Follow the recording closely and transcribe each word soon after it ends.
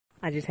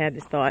I just had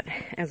this thought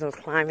as I was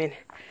climbing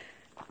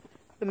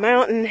the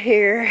mountain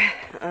here.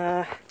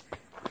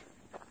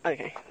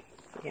 Okay,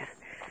 yeah.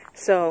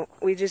 So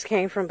we just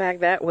came from back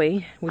that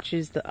way, which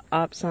is the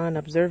Apsan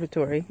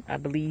Observatory, I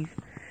believe.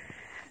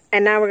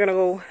 And now we're gonna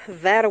go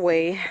that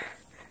way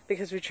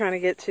because we're trying to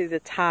get to the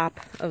top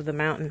of the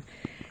mountain.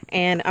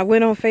 And I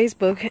went on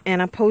Facebook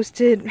and I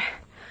posted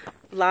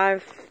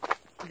live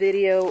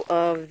video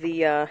of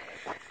the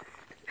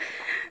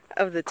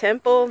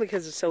temple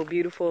because it's so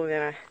beautiful. And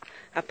then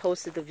I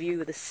posted the view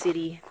of the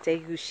city,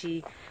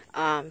 Daegu,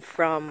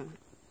 from,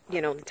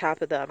 you know, the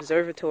top of the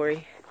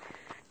observatory.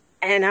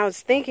 And I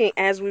was thinking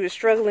as we were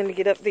struggling to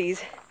get up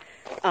these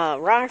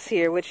rocks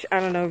here, which I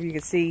don't know if you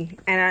can see,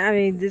 and I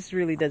mean this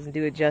really doesn't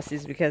do it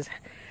justice because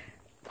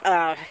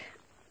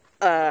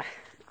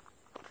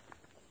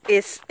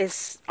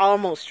it's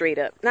almost straight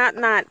up.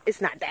 It's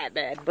not that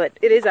bad, but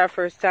it is our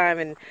first time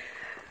and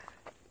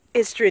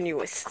it's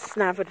strenuous. It's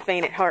not for the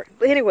faint at heart.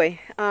 But anyway,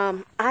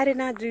 I did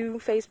not do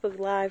Facebook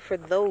Live for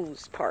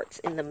those parts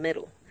in the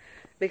middle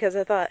because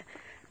I thought,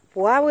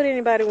 why would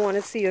anybody want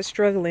to see us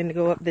struggling to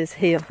go up this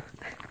hill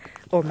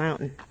or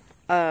mountain?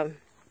 And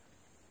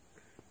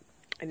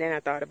then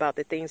I thought about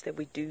the things that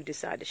we do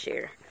decide to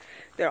share.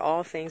 They're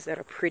all things that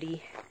are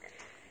pretty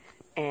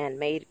and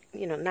made,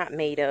 you know, not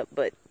made up,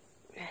 but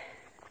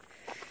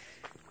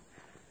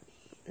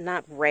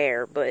not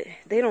rare, but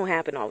they don't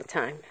happen all the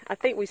time. I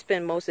think we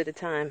spend most of the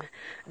time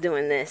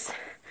doing this,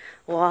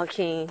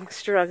 walking,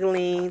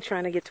 struggling,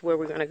 trying to get to where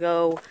we're going to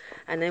go,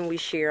 and then we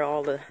share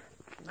all the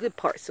good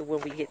parts of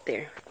when we get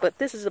there. But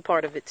this is a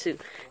part of it too,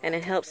 and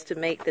it helps to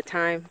make the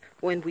time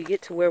when we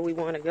get to where we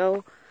want to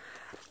go.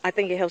 I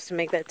think it helps to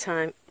make that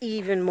time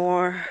even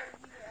more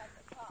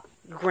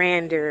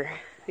grander.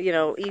 You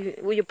know,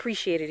 we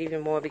appreciate it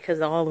even more because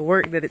of all the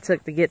work that it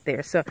took to get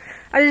there. So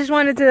I just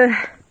wanted to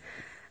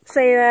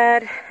say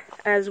that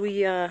as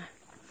we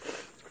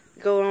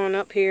go on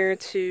up here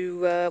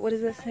to what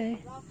does that say?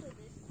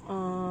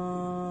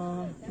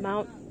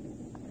 Mount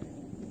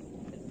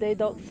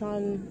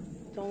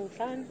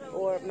Apsan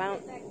or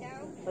Mount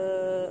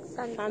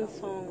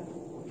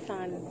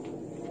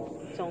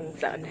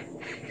San.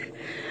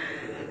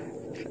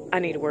 I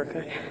need to work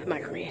on my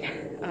Korean,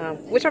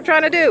 which I'm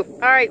trying to do. All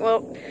right,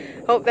 well,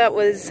 hope that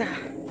was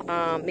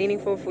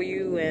meaningful for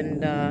you,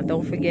 and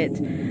don't forget,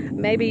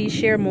 maybe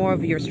share more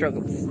of your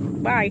struggles.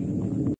 Bye.